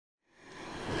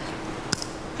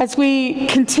As we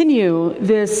continue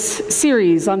this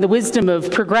series on the wisdom of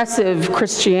progressive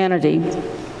Christianity,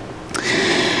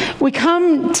 we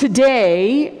come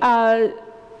today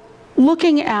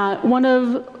looking at one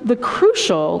of the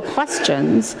crucial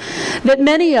questions that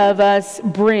many of us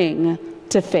bring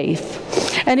to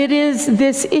faith. And it is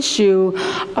this issue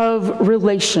of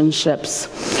relationships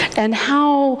and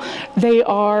how they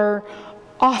are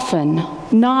often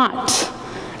not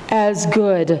as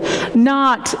good,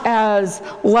 not as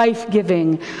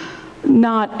life-giving,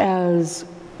 not as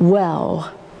well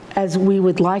as we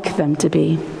would like them to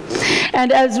be.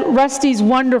 And as Rusty's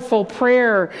wonderful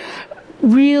prayer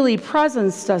really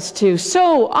presents us to,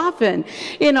 so often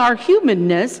in our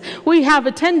humanness, we have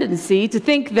a tendency to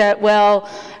think that, well,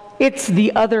 it's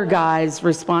the other guy's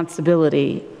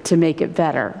responsibility to make it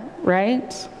better,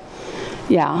 right?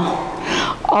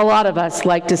 Yeah. A lot of us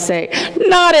like to say,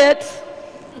 not it.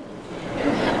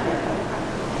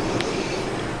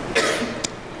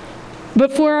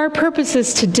 But for our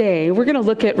purposes today, we're going to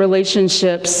look at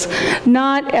relationships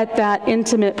not at that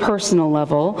intimate personal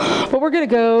level, but we're going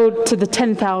to go to the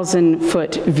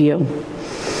 10,000-foot view.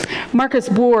 Marcus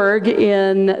Borg,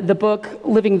 in the book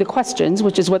Living the Questions,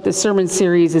 which is what this sermon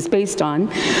series is based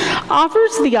on,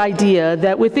 offers the idea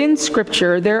that within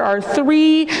Scripture there are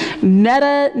three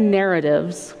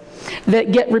meta-narratives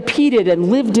that get repeated and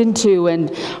lived into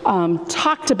and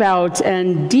talked about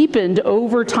and deepened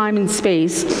over time and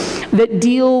space that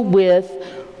deal with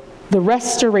the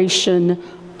restoration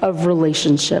of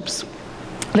relationships.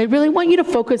 I really want you to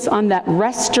focus on that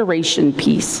restoration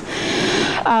piece.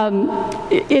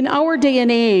 In our day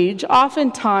and age,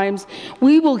 oftentimes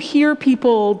we will hear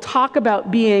people talk about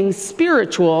being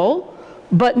spiritual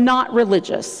but not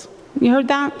religious. You heard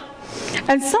that?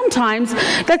 And sometimes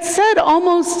that's said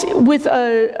almost with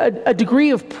a degree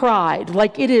of pride,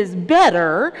 like it is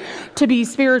better to be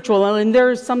spiritual and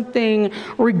there's something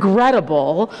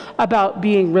regrettable about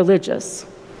being religious.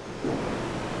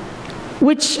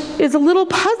 Which is a little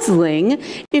puzzling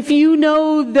if you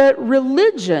know that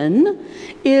religion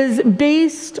is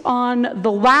based on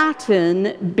the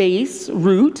Latin base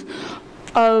root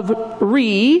of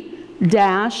re-ligio.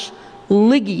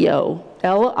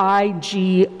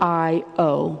 L-I-G-I-O.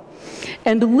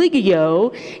 And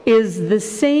ligio is the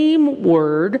same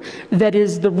word that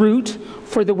is the root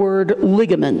for the word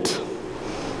ligament.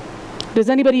 Does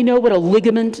anybody know what a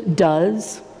ligament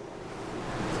does?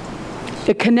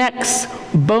 It connects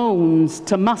bones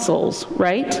to muscles,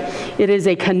 right? It is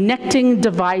a connecting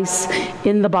device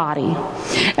in the body.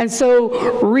 And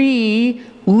so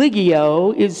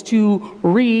re-ligio is to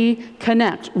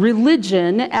reconnect.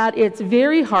 Religion, at its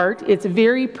very heart, its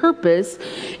very purpose,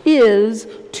 is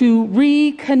to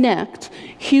reconnect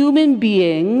human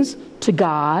beings to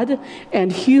God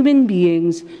and human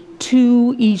beings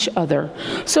to each other.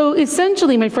 So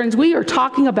essentially, my friends, we are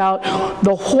talking about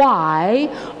the why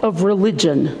of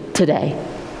religion today.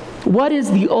 What is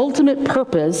the ultimate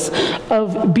purpose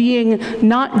of being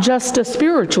not just a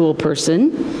spiritual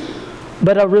person,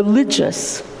 but a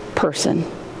religious person?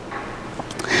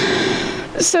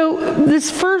 So this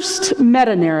first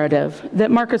meta-narrative that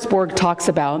Marcus Borg talks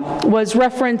about was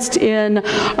referenced in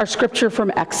our scripture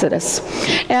from Exodus.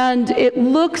 And it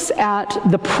looks at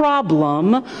the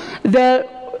problem that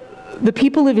the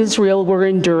people of Israel were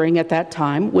enduring at that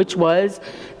time, which was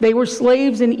they were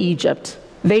slaves in Egypt.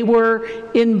 They were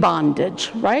in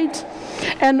bondage, right?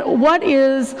 And what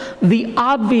is the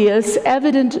obvious,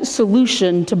 evident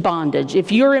solution to bondage?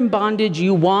 If you're in bondage,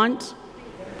 you want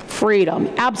freedom.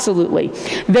 Absolutely.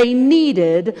 They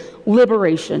needed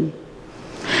liberation.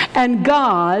 And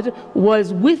God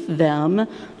was with them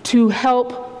to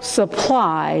help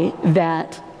supply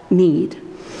that need.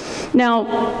 Now,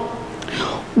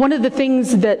 one of the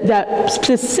things that that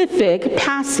specific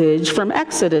passage from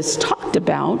Exodus talked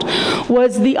about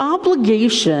was the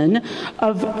obligation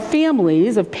of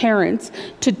families, of parents,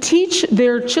 to teach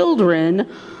their children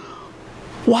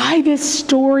why this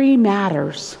story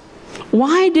matters.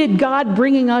 Why did God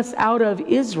bringing us out of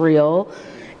Israel,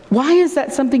 why is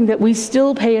that something that we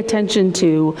still pay attention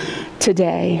to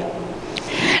today?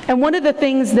 And one of the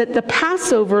things that the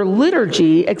Passover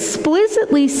liturgy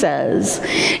explicitly says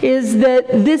is that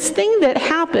this thing that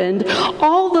happened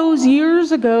all those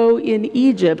years ago in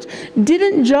Egypt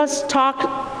didn't just help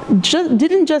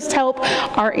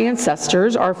our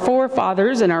ancestors, our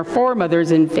forefathers, and our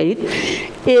foremothers in faith.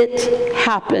 It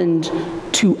happened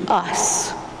to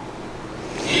us.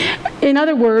 In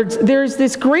other words, there's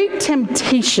this great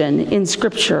temptation in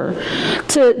Scripture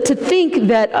to think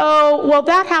that, oh, well,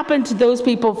 that happened to those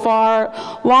people far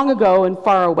long ago and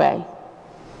far away.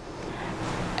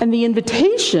 And the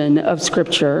invitation of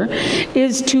Scripture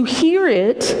is to hear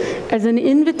it as an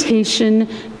invitation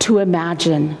to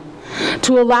imagine,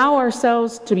 to allow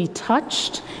ourselves to be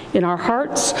touched in our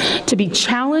hearts, to be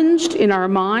challenged in our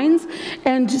minds,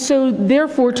 and so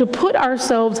therefore to put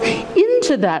ourselves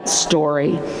into that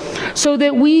story so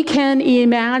that we can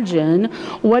imagine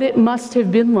what it must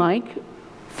have been like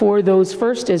for those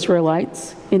first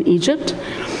Israelites in Egypt,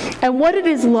 and what it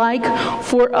is like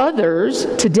for others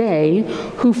today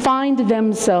who find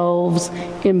themselves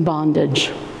in bondage.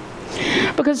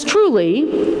 Because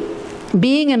truly,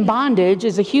 being in bondage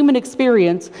is a human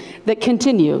experience that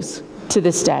continues to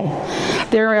this day.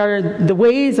 There are the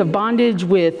ways of bondage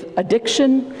with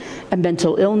addiction and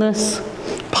mental illness.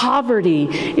 Poverty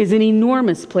is an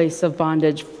enormous place of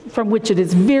bondage from which it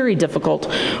is very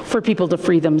difficult for people to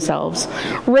free themselves.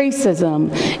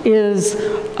 Racism is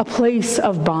a place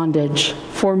of bondage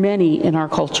for many in our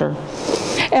culture.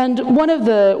 And one of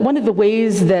the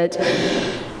ways that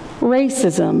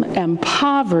racism and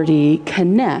poverty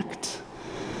connect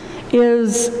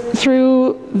is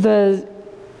through the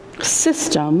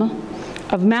system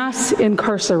of mass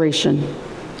incarceration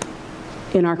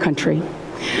in our country,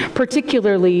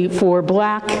 particularly for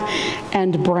Black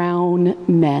and brown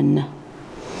men.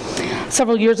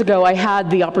 Several years ago, I had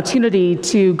the opportunity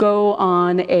to go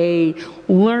on a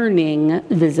learning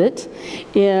visit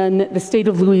in the state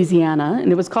of Louisiana,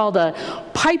 and it was called a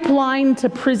Pipeline to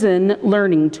Prison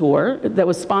Learning Tour that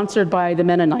was sponsored by the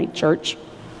Mennonite Church.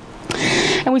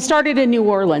 And we started in New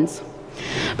Orleans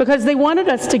because they wanted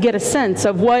us to get a sense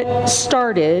of what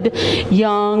started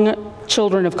young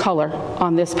children of color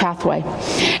on this pathway.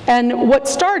 And what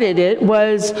started it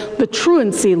was the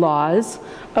truancy laws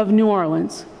of New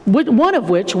Orleans, one of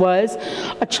which was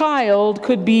a child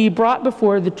could be brought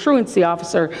before the truancy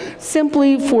officer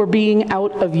simply for being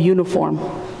out of uniform.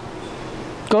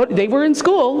 They were in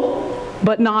school,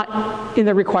 but not in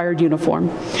the required uniform.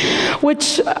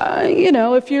 Which,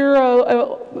 if you're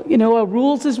a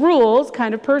rules is rules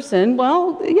kind of person,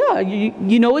 well, yeah,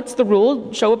 you know it's the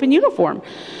rule, show up in uniform.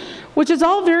 Which is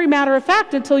all very matter of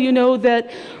fact until you know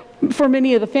that for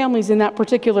many of the families in that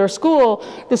particular school,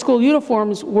 the school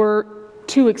uniforms were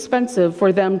too expensive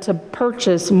for them to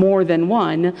purchase more than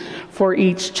one for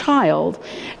each child.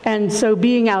 And so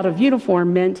being out of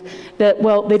uniform meant that,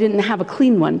 well, they didn't have a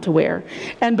clean one to wear.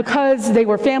 And because they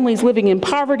were families living in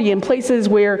poverty in places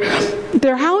where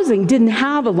their housing didn't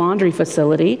have a laundry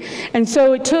facility, and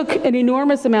so it took an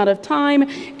enormous amount of time,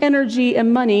 energy,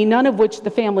 and money, none of which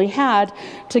the family had,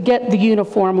 to get the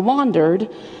uniform laundered.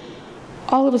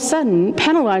 All of a sudden,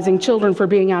 penalizing children for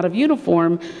being out of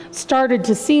uniform started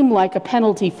to seem like a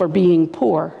penalty for being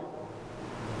poor.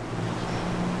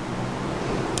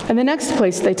 And the next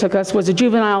place they took us was a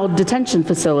juvenile detention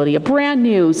facility, a brand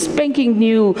new, spanking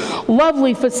new,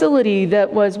 lovely facility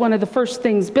that was one of the first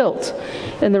things built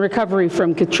in the recovery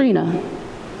from Katrina.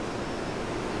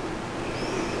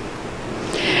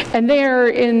 And there,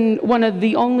 in one of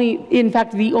the only, in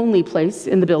fact, the only place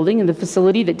in the building, in the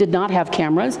facility that did not have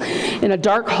cameras, in a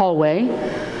dark hallway,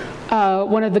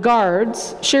 one of the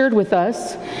guards shared with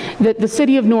us that the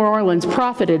city of New Orleans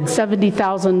profited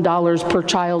 $70,000 per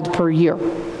child per year.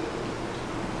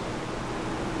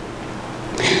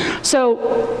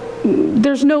 So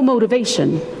there's no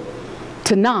motivation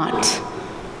to not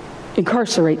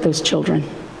incarcerate those children.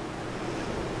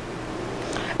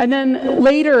 And then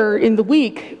later in the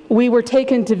week, we were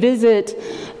taken to visit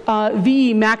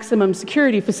the maximum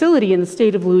security facility in the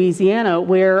state of Louisiana,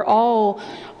 where all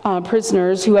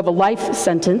prisoners who have a life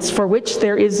sentence for which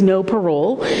there is no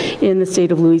parole in the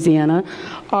state of Louisiana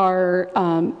are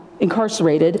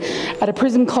incarcerated at a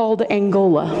prison called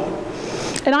Angola.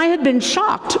 And I had been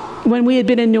shocked when we had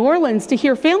been in New Orleans to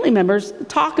hear family members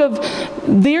talk of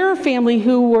their family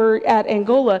who were at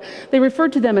Angola. They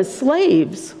referred to them as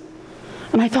slaves.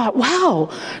 And I thought, wow,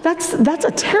 that's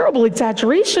a terrible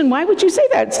exaggeration. Why would you say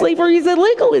that? Slavery is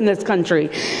illegal in this country.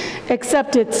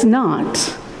 Except it's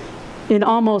not. In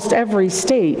almost every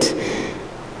state,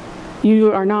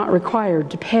 you are not required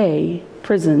to pay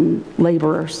prison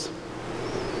laborers.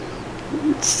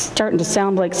 It's starting to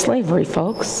sound like slavery,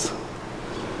 folks.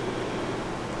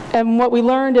 And what we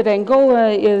learned at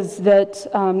Angola is that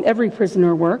every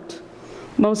prisoner worked.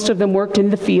 Most of them worked in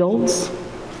the fields,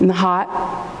 in the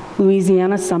hot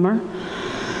Louisiana summer,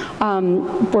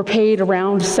 were paid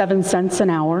around 7 cents an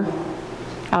hour,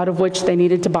 out of which they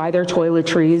needed to buy their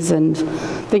toiletries and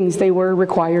things they were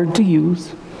required to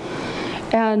use.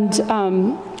 And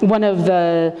one of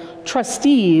the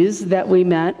trustees that we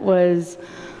met was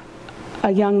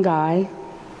a young guy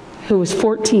who was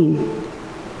 14.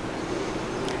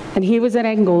 And he was in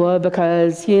Angola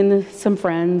because he and some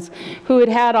friends who had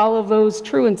had all of those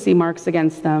truancy marks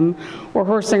against them were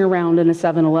horsing around in a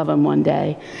 7-Eleven one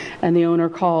day. And the owner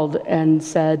called and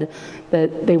said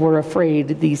that they were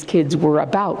afraid these kids were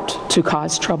about to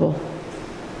cause trouble.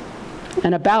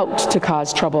 And about to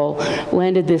cause trouble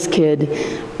landed this kid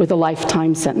with a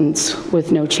lifetime sentence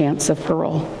with no chance of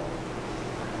parole.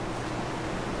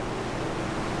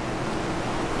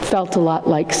 Felt a lot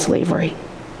like slavery.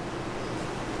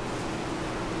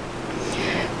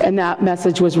 And that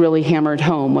message was really hammered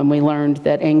home when we learned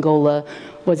that Angola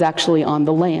was actually on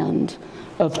the land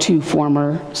of 2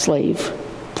 former slave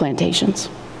plantations.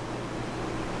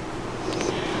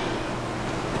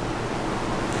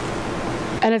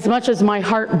 And as much as my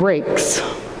heart breaks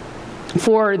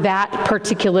for that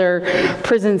particular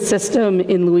prison system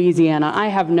in Louisiana, I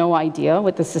have no idea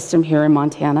what the system here in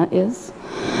Montana is.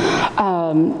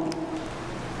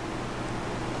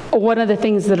 One of the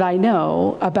things that I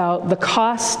know about the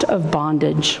cost of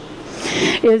bondage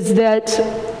is that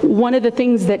one of the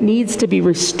things that needs to be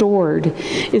restored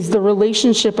is the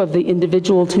relationship of the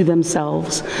individual to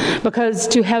themselves. Because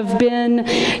to have been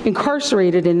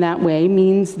incarcerated in that way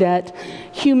means that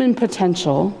human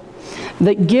potential,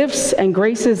 that gifts and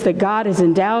graces that God has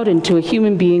endowed into a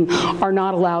human being are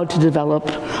not allowed to develop,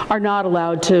 are not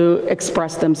allowed to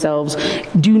express themselves,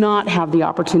 do not have the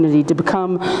opportunity to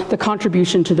become the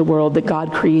contribution to the world that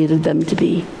God created them to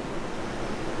be.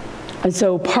 And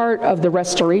so part of the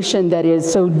restoration that is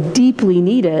so deeply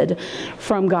needed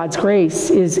from God's grace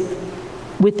is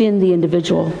within the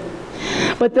individual.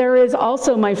 But there is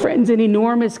also, my friends, an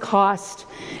enormous cost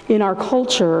in our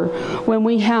culture when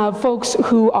we have folks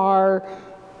who are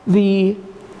the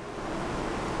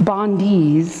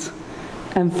bondees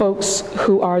and folks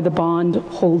who are the bond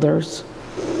holders.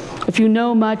 If you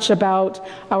know much about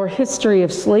our history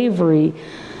of slavery,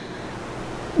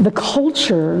 the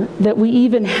culture that we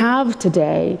even have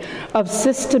today of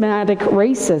systematic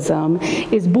racism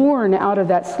is born out of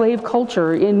that slave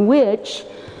culture in which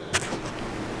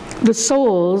the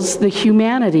souls, the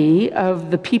humanity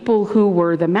of the people who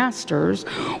were the masters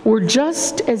were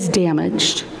just as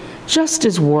damaged, just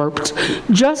as warped,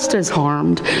 just as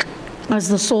harmed as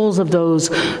the souls of those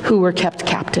who were kept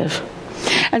captive.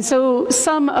 And so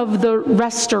some of the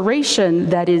restoration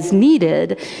that is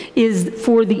needed is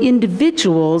for the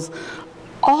individuals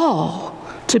all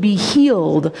to be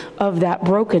healed of that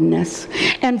brokenness,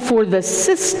 and for the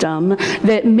system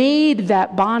that made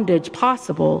that bondage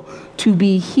possible to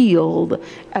be healed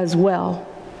as well.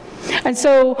 And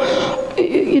so,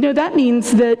 that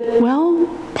means that, well,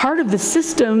 part of the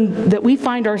system that we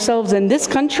find ourselves in this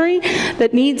country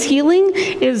that needs healing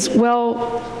is,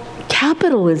 well,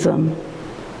 capitalism.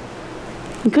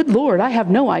 Good Lord, I have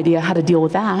no idea how to deal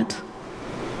with that.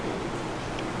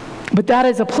 But that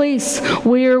is a place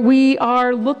where we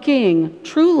are looking,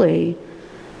 truly,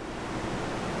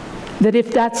 that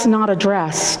if that's not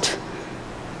addressed,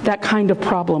 that kind of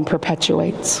problem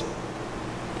perpetuates.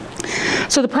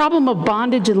 So the problem of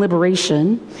bondage and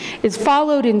liberation is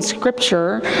followed in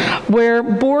Scripture, where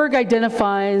Borg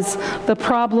identifies the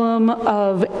problem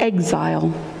of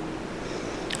exile.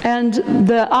 And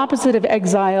the opposite of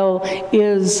exile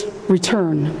is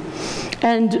return.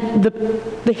 And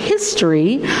the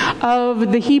history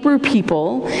of the Hebrew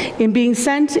people in being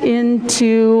sent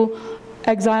into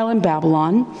exile in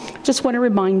Babylon, just want to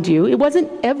remind you, it wasn't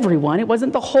everyone, it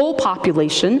wasn't the whole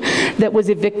population that was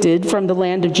evicted from the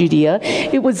land of Judea.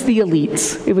 It was the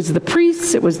elites. It was the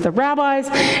priests, it was the rabbis,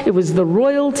 it was the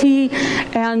royalty,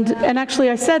 and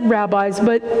actually I said rabbis,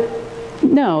 but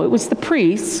no, it was the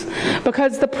priests,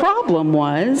 because the problem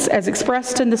was, as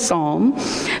expressed in the Psalm,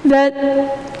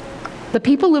 that the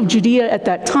people of Judea at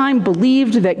that time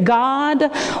believed that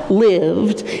God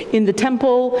lived in the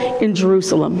temple in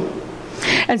Jerusalem.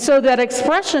 And so that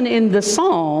expression in the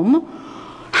Psalm,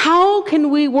 how can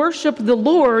we worship the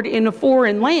Lord in a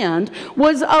foreign land,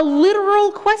 was a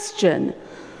literal question.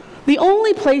 The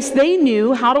only place they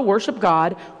knew how to worship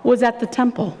God was at the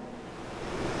temple.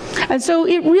 And so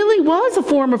it really was a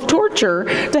form of torture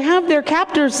to have their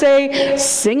captors say,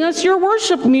 "Sing us your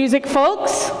worship music,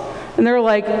 folks." And they're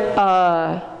like,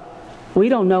 we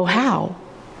don't know how.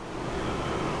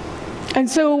 And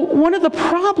so one of the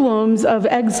problems of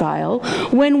exile,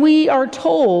 when we are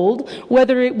told,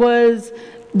 whether it was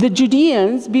the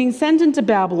Judeans being sent into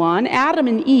Babylon, Adam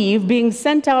and Eve being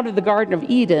sent out of the Garden of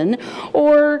Eden,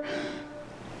 or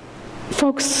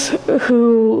folks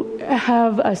who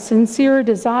have a sincere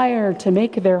desire to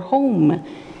make their home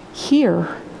here.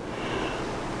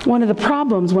 One of the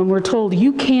problems when we're told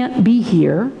you can't be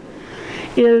here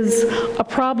is a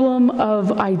problem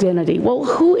of identity. Well,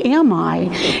 who am I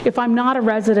if I'm not a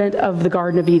resident of the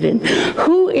Garden of Eden?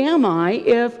 Who am I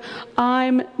if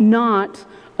I'm not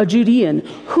a Judean?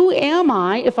 Who am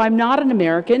I if I'm not an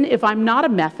American, if I'm not a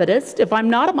Methodist, if I'm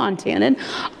not a Montanan?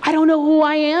 I don't know who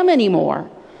I am anymore.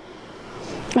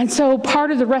 And so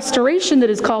part of the restoration that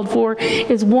is called for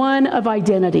is one of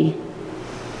identity.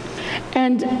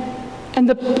 And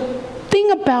the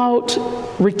thing about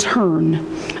return,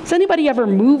 has anybody ever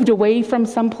moved away from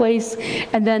someplace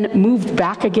and then moved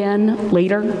back again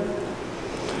later?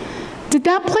 Did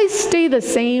that place stay the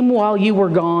same while you were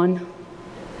gone?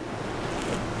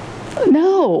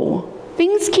 No.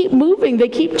 Things keep moving, they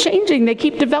keep changing, they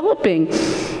keep developing.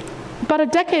 About a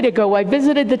decade ago, I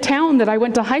visited the town that I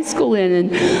went to high school in,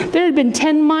 and there had been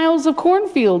 10 miles of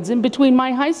cornfields in between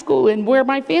my high school and where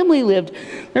my family lived.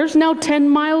 There's now 10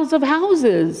 miles of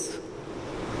houses.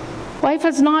 Life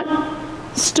has not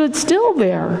stood still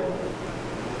there.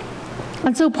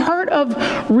 And so part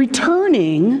of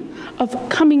returning, of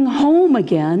coming home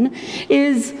again,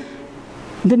 is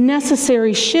the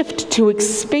necessary shift to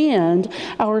expand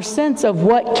our sense of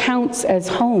what counts as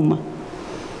home.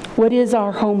 What is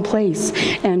our home place?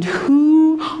 And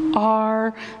who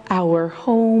are our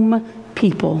home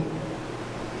people?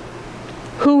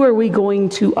 Who are we going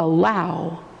to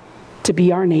allow to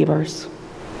be our neighbors?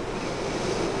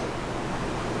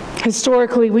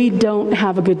 Historically, we don't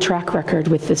have a good track record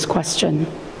with this question.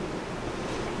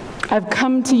 I've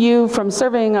come to you from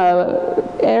serving an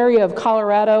area of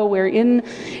Colorado where in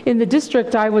the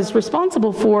district I was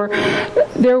responsible for,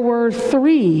 there were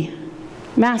 3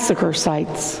 massacre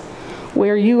sites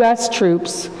where U.S.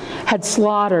 troops had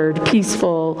slaughtered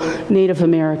peaceful Native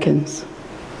Americans.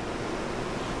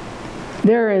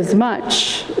 There is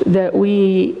much that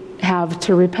we have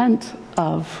to repent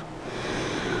of.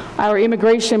 Our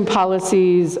immigration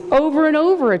policies over and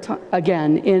over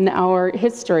again in our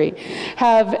history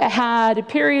have had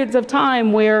periods of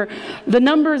time where the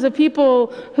numbers of people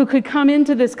who could come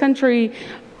into this country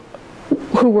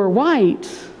who were white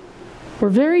were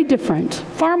very different,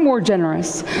 far more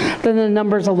generous than the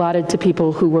numbers allotted to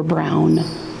people who were brown.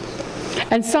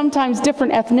 And sometimes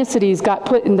different ethnicities got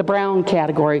put in the brown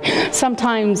category.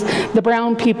 Sometimes the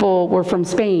brown people were from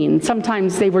Spain.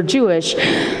 Sometimes they were Jewish.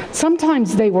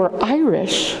 Sometimes they were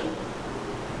Irish.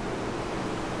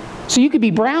 So you could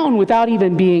be brown without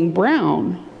even being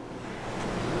brown.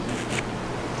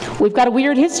 We've got a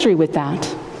weird history with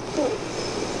that.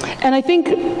 And I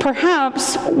think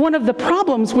perhaps one of the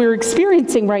problems we're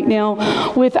experiencing right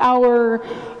now with our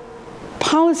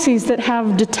policies that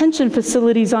have detention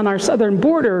facilities on our southern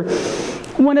border,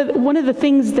 one of the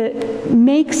things that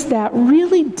makes that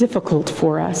really difficult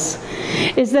for us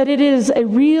is that it is a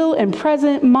real and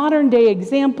present modern day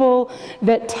example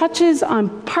that touches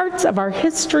on parts of our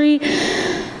history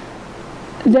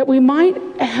that we might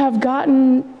have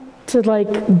gotten to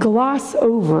like gloss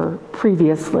over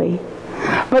previously.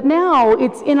 But now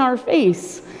it's in our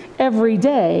face every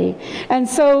day. And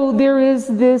so there is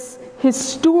this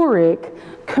historic,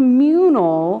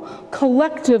 communal,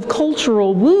 collective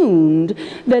cultural wound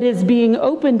that is being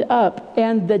opened up,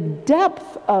 and the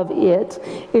depth of it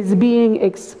is being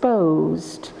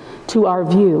exposed to our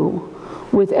view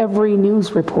with every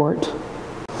news report.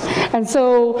 And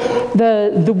so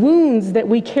the wounds that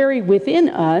we carry within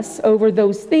us over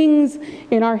those things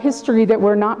in our history that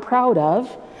we're not proud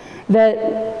of,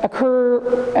 that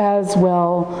occur as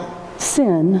well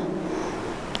sin,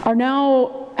 are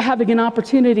now having an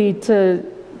opportunity to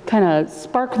kind of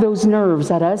spark those nerves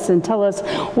at us and tell us,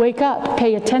 wake up,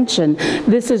 pay attention.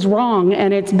 This is wrong,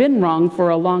 and it's been wrong for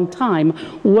a long time.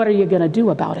 What are you going to do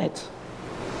about it?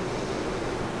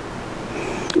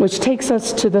 Which takes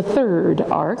us to the third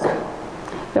arc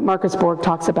that Marcus Borg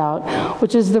talks about,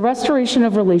 which is the restoration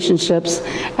of relationships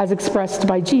as expressed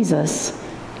by Jesus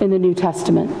in the New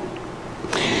Testament.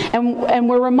 And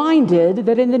we're reminded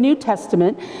that in the New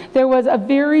Testament, there was a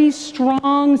very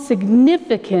strong,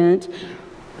 significant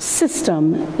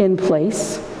system in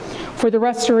place for the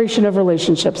restoration of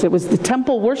relationships. It was the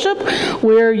temple worship,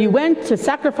 where you went to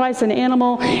sacrifice an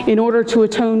animal in order to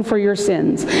atone for your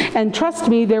sins. And trust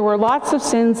me, there were lots of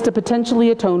sins to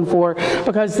potentially atone for,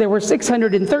 because there were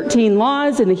 613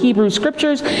 laws in the Hebrew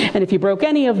scriptures, and if you broke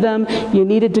any of them, you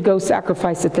needed to go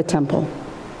sacrifice at the temple.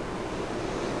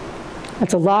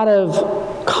 That's a lot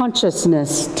of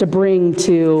consciousness to bring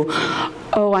to,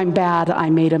 oh, I'm bad,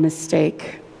 I made a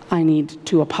mistake, I need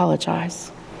to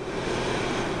apologize.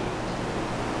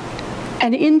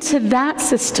 And into that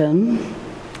system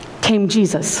came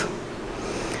Jesus.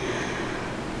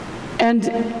 And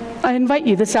I invite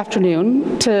you this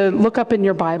afternoon to look up in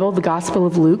your Bible the Gospel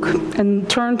of Luke and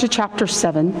turn to chapter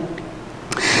 7.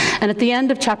 And at the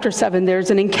end of chapter 7, there's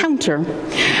an encounter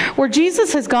where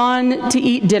Jesus has gone to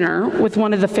eat dinner with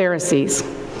one of the Pharisees.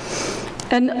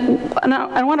 And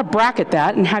I want to bracket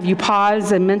that and have you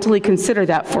pause and mentally consider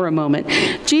that for a moment.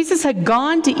 Jesus had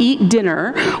gone to eat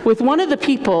dinner with one of the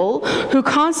people who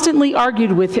constantly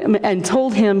argued with him and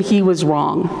told him he was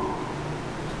wrong.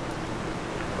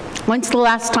 When's the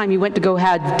last time you went to go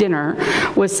have dinner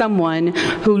with someone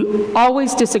who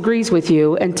always disagrees with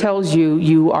you and tells you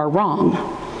you are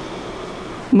wrong?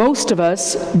 Most of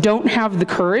us don't have the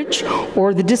courage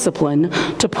or the discipline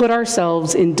to put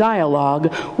ourselves in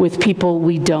dialogue with people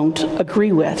we don't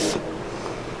agree with.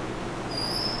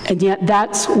 And yet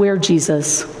that's where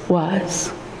Jesus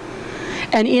was.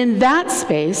 And in that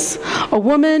space, a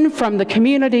woman from the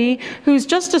community who's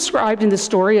just described in the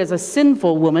story as a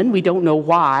sinful woman, we don't know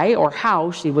why or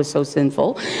how she was so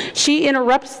sinful, she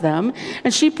interrupts them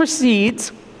and she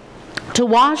proceeds to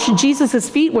wash Jesus'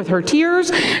 feet with her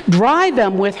tears, dry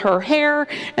them with her hair,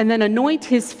 and then anoint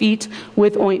his feet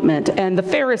with ointment. And the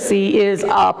Pharisee is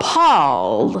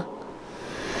appalled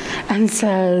and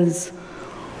says,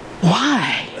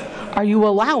 "Why are you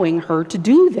allowing her to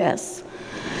do this?"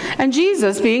 And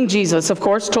Jesus, being Jesus, of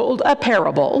course, told a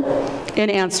parable in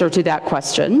answer to that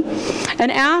question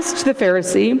and asked the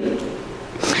Pharisee,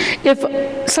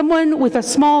 if someone with a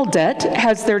small debt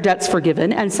has their debts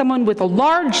forgiven and someone with a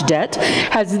large debt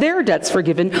has their debts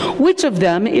forgiven, which of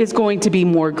them is going to be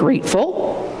more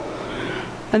grateful?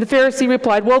 And the Pharisee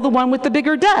replied, "Well, the one with the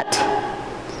bigger debt."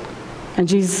 And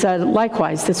Jesus said,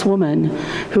 "Likewise, this woman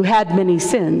who had many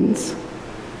sins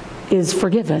is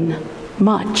forgiven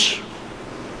much."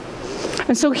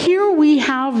 And so here we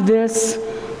have this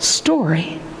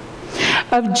story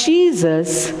of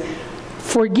Jesus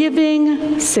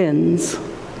forgiving sins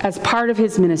as part of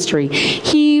his ministry.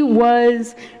 He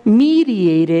was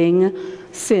mediating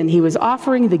sin. He was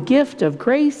offering the gift of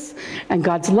grace and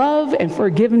God's love and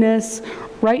forgiveness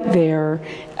right there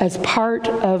as part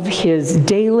of his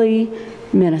daily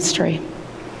ministry.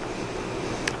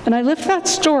 And I lift that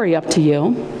story up to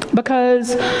you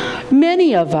because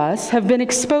many of us have been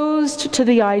exposed to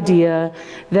the idea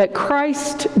that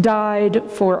Christ died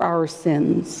for our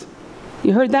sins.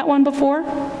 You heard that one before?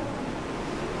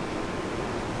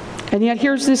 And yet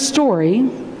here's this story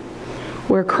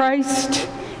where Christ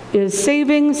is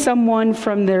saving someone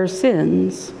from their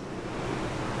sins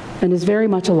and is very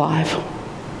much alive.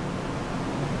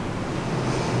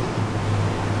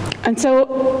 And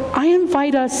so I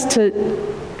invite us to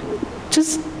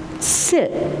just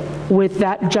sit with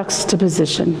that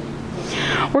juxtaposition.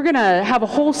 We're going to have a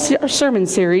whole sermon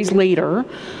series later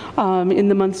in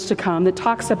the months to come that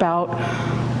talks about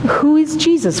who is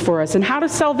Jesus for us and how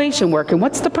does salvation work and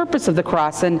what's the purpose of the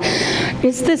cross, and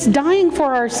is this dying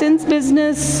for our sins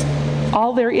business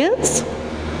all there is?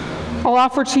 I'll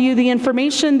offer to you the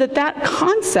information that that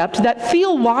concept, that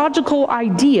theological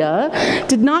idea,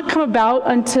 did not come about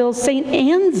until St.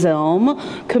 Anselm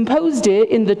composed it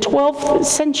in the 12th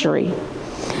century.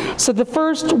 So the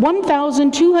first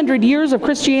 1,200 years of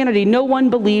Christianity, no one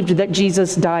believed that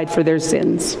Jesus died for their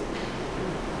sins.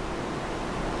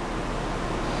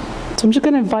 So I'm just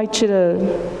going to invite you to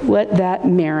let that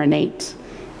marinate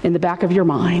in the back of your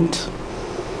mind.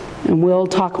 And we'll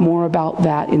talk more about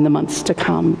that in the months to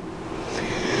come.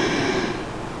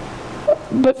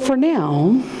 But for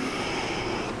now,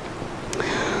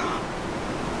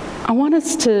 I want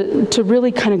us to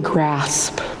really kind of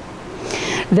grasp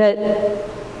that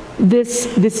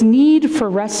this need for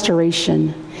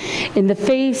restoration in the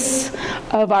face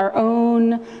of our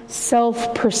own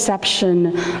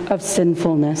self-perception of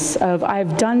sinfulness, of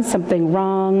I've done something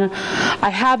wrong,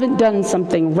 I haven't done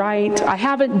something right, I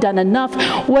haven't done enough,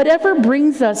 whatever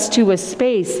brings us to a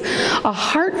space, a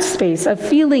heart space of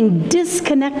feeling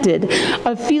disconnected,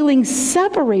 of feeling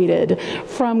separated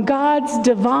from God's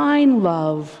divine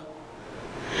love,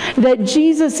 that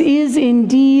Jesus is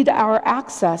indeed our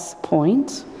access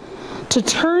point to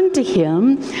turn to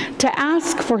him, to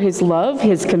ask for his love,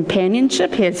 his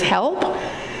companionship, his help,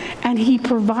 and he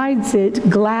provides it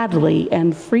gladly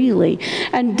and freely,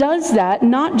 and does that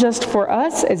not just for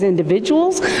us as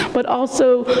individuals, but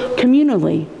also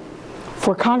communally,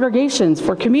 for congregations,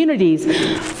 for communities,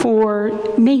 for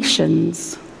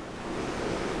nations.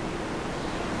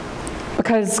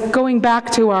 Because going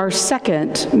back to our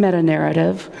second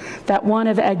meta-narrative, that one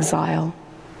of exile,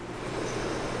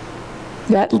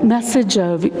 that message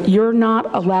of you're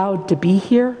not allowed to be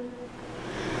here,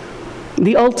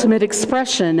 the ultimate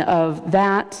expression of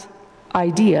that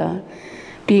idea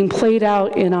being played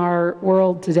out in our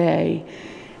world today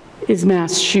is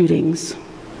mass shootings.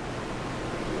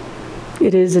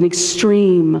 It is an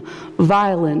extreme,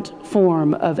 violent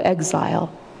form of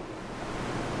exile.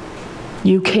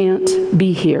 You can't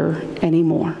be here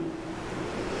anymore.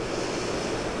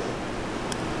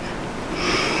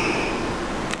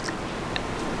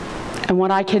 And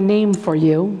what I can name for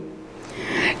you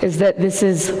is that this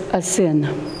is a sin.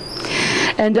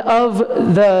 And of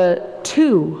the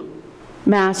 2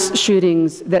 mass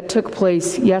shootings that took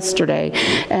place yesterday,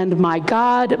 and my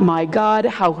God,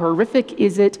 how horrific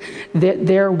is it that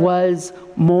there was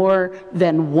more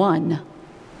than 1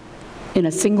 in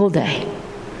a single day.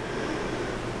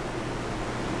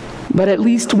 But at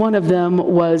least one of them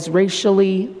was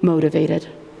racially motivated.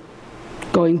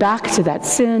 Going back to that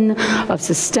sin of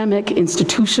systemic,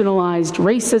 institutionalized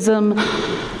racism,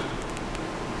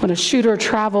 when a shooter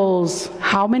travels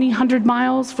how many 100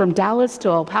 miles from Dallas to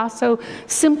El Paso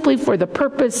simply for the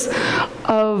purpose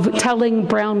of telling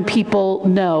brown people,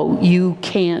 no, you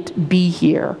can't be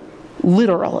here,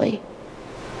 literally.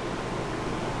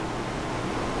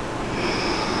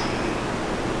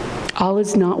 All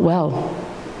is not well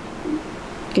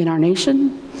in our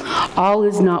nation. All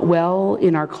is not well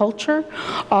in our culture.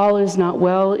 All is not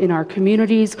well in our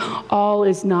communities. All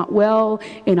is not well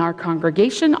in our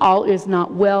congregation. All is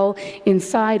not well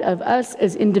inside of us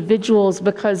as individuals,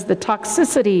 because the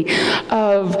toxicity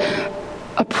of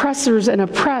oppressors and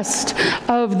oppressed,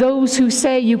 of those who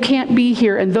say you can't be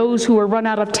here and those who are run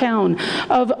out of town,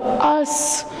 of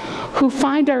us who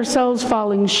find ourselves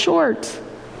falling short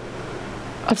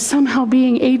of somehow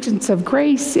being agents of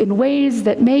grace in ways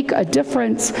that make a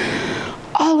difference,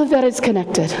 all of that is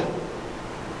connected.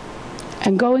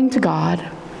 And going to God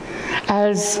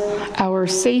as our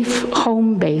safe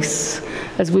home base,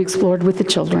 as we explored with the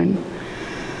children,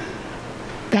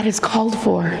 that is called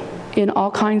for in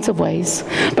all kinds of ways.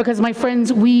 Because, my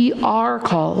friends, we are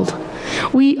called.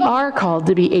 We are called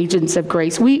to be agents of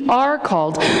grace. We are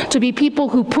called to be people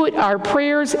who put our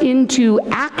prayers into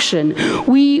action.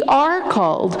 We are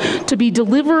called to be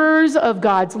deliverers of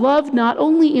God's love, not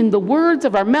only in the words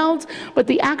of our mouths, but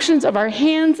the actions of our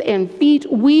hands and feet.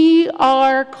 We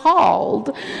are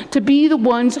called to be the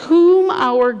ones whom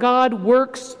our God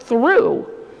works through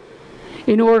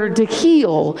in order to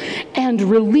heal and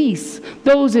release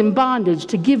those in bondage,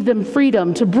 to give them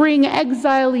freedom, to bring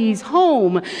exilees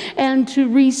home, and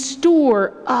to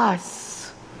restore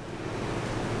us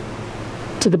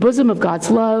to the bosom of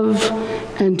God's love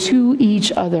and to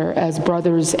each other as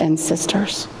brothers and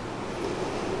sisters.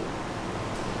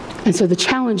 And so the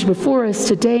challenge before us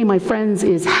today, my friends,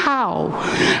 is how?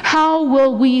 How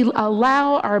will we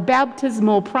allow our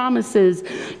baptismal promises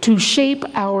to shape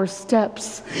our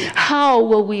steps? How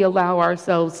will we allow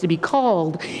ourselves to be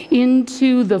called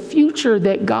into the future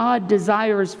that God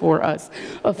desires for us?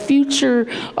 A future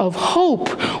of hope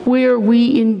where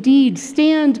we indeed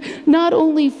stand not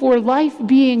only for life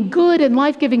being good and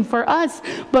life-giving for us,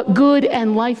 but good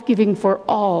and life-giving for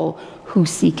all who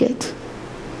seek it.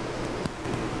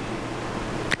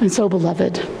 And so,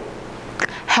 beloved,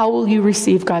 how will you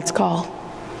receive God's call?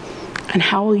 And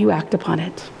how will you act upon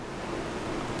it?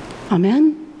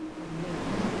 Amen?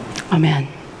 Amen.